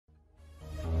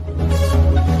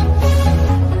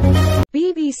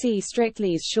BBC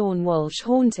Strictly's Seann Walsh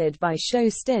haunted by show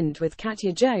stint with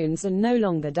Katya Jones and no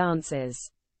longer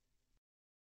dances.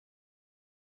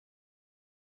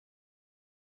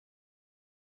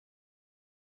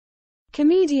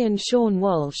 Comedian Seann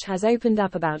Walsh has opened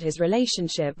up about his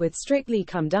relationship with Strictly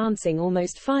Come Dancing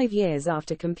almost 5 years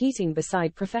after competing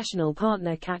beside professional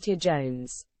partner Katya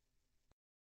Jones.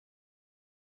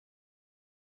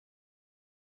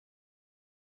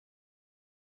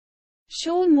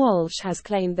 Seann Walsh has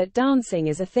claimed that dancing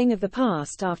is a thing of the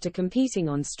past after competing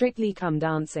on Strictly Come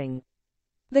Dancing.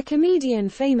 The comedian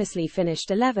famously finished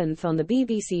 11th on the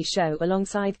BBC show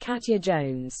alongside Katya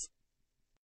Jones.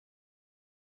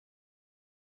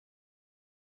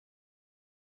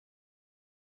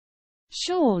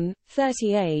 Seann,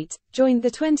 38, joined the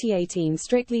 2018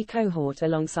 Strictly cohort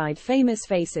alongside famous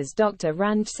faces Dr.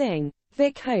 Ranj Singh,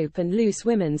 Vic Hope and Loose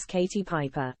Women's Katie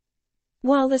Piper.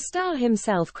 While the star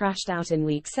himself crashed out in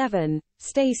Week 7,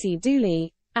 Stacey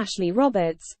Dooley, Ashley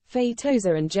Roberts, Faye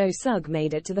Tozer and Joe Sugg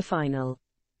made it to the final.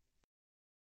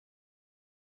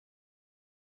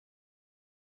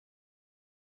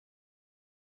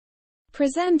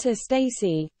 Presenter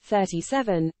Stacey,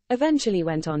 37, eventually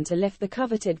went on to lift the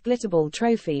coveted Glitterball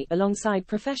trophy alongside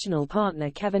professional partner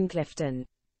Kevin Clifton.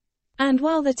 And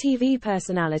while the TV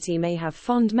personality may have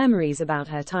fond memories about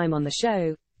her time on the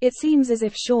show, it seems as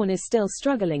if Seann is still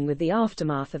struggling with the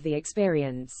aftermath of the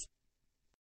experience.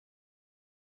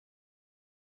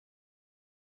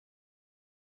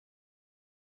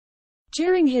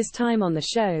 During his time on the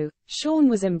show, Seann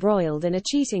was embroiled in a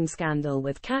cheating scandal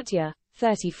with Katya,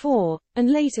 34,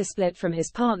 and later split from his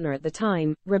partner at the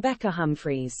time, Rebecca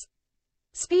Humphries.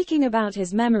 Speaking about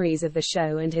his memories of the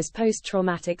show and his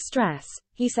post-traumatic stress,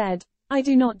 he said, "I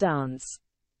do not dance.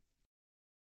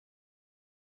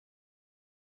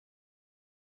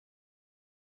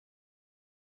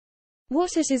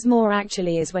 What it is more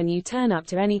actually is when you turn up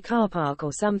to any car park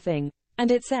or something, and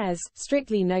it says,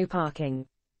 strictly no parking.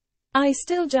 I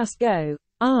still just go,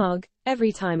 argh,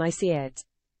 every time I see it."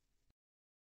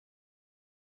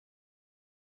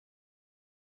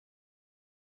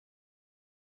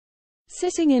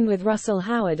 Sitting in with Russell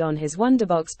Howard on his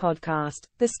Wonderbox podcast,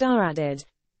 the star added,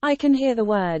 "I can hear the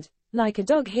word, like a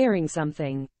dog hearing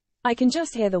something. I can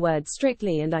just hear the word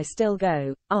strictly and I still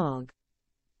go, argh."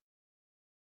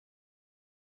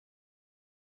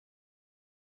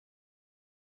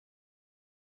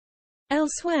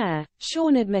 Elsewhere,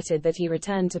 Seann admitted that he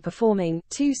returned to performing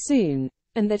too soon,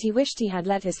 and that he wished he had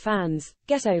let his fans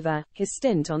get over his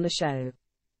stint on the show.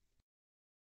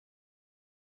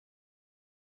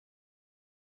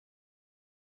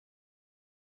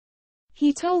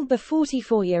 He told the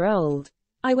 44-year-old,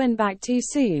 "I went back too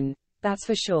soon, that's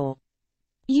for sure.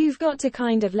 You've got to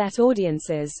kind of let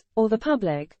audiences, or the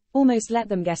public, almost let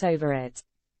them get over it.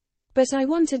 But I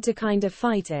wanted to kind of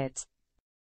fight it.